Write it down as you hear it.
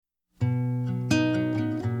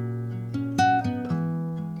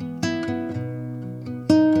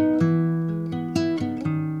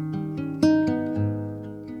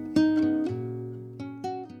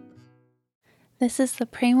This is the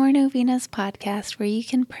Pray More Novenas podcast where you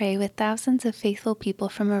can pray with thousands of faithful people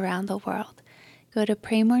from around the world. Go to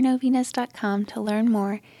praymorenovenas.com to learn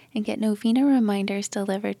more and get novena reminders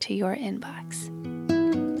delivered to your inbox.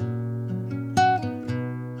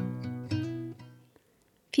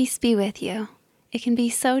 Peace be with you. It can be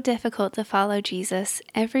so difficult to follow Jesus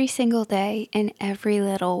every single day in every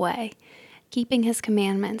little way. Keeping his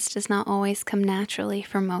commandments does not always come naturally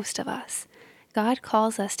for most of us. God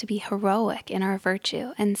calls us to be heroic in our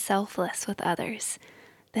virtue and selfless with others.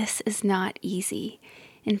 This is not easy.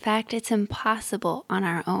 In fact, it's impossible on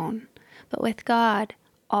our own. But with God,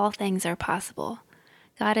 all things are possible.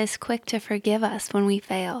 God is quick to forgive us when we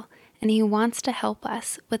fail, and he wants to help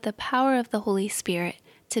us with the power of the Holy Spirit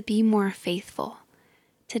to be more faithful.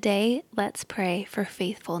 Today, let's pray for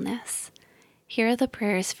faithfulness. Here are the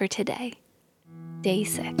prayers for today. Day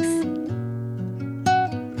 6.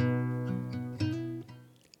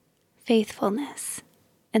 Faithfulness.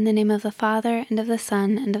 In the name of the Father, and of the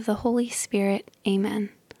Son, and of the Holy Spirit. Amen.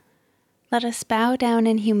 Let us bow down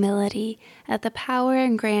in humility at the power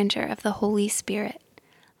and grandeur of the Holy Spirit.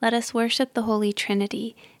 Let us worship the Holy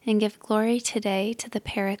Trinity and give glory today to the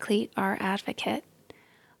Paraclete, our advocate.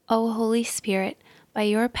 O Holy Spirit, by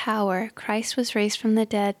your power, Christ was raised from the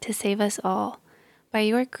dead to save us all. By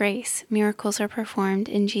your grace, miracles are performed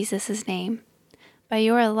in Jesus' name. By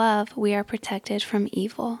your love, we are protected from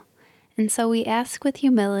evil. And so we ask with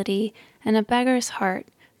humility and a beggar's heart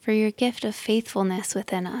for your gift of faithfulness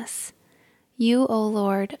within us. You, O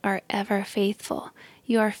Lord, are ever faithful.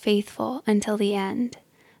 You are faithful until the end.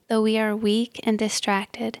 Though we are weak and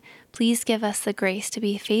distracted, please give us the grace to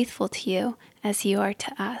be faithful to you as you are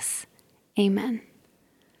to us. Amen.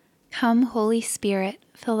 Come, Holy Spirit,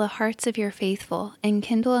 fill the hearts of your faithful and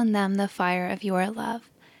kindle in them the fire of your love.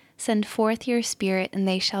 Send forth your Spirit, and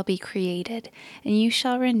they shall be created, and you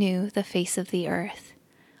shall renew the face of the earth.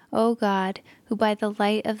 O God, who by the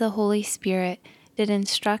light of the Holy Spirit did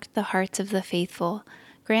instruct the hearts of the faithful,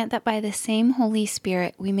 grant that by the same Holy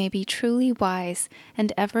Spirit we may be truly wise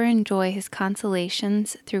and ever enjoy his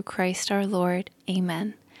consolations through Christ our Lord.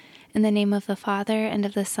 Amen. In the name of the Father, and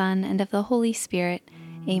of the Son, and of the Holy Spirit.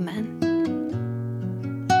 Amen.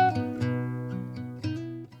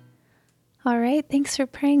 All right, thanks for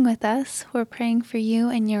praying with us. We're praying for you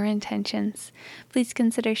and your intentions. Please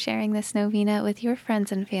consider sharing this novena with your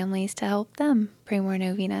friends and families to help them pray more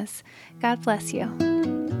novenas. God bless you.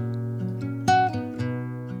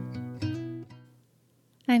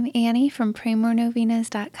 I'm Annie from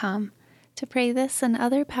praymorenovenas.com. To pray this and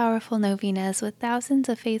other powerful novenas with thousands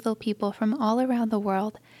of faithful people from all around the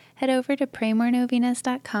world, head over to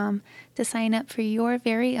praymorenovenas.com to sign up for your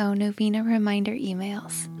very own novena reminder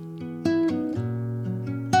emails.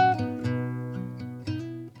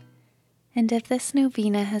 And if this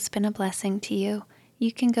novena has been a blessing to you,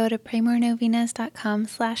 you can go to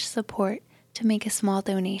praymorenovenas.com/support to make a small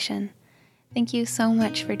donation. Thank you so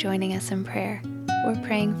much for joining us in prayer. We're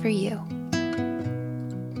praying for you.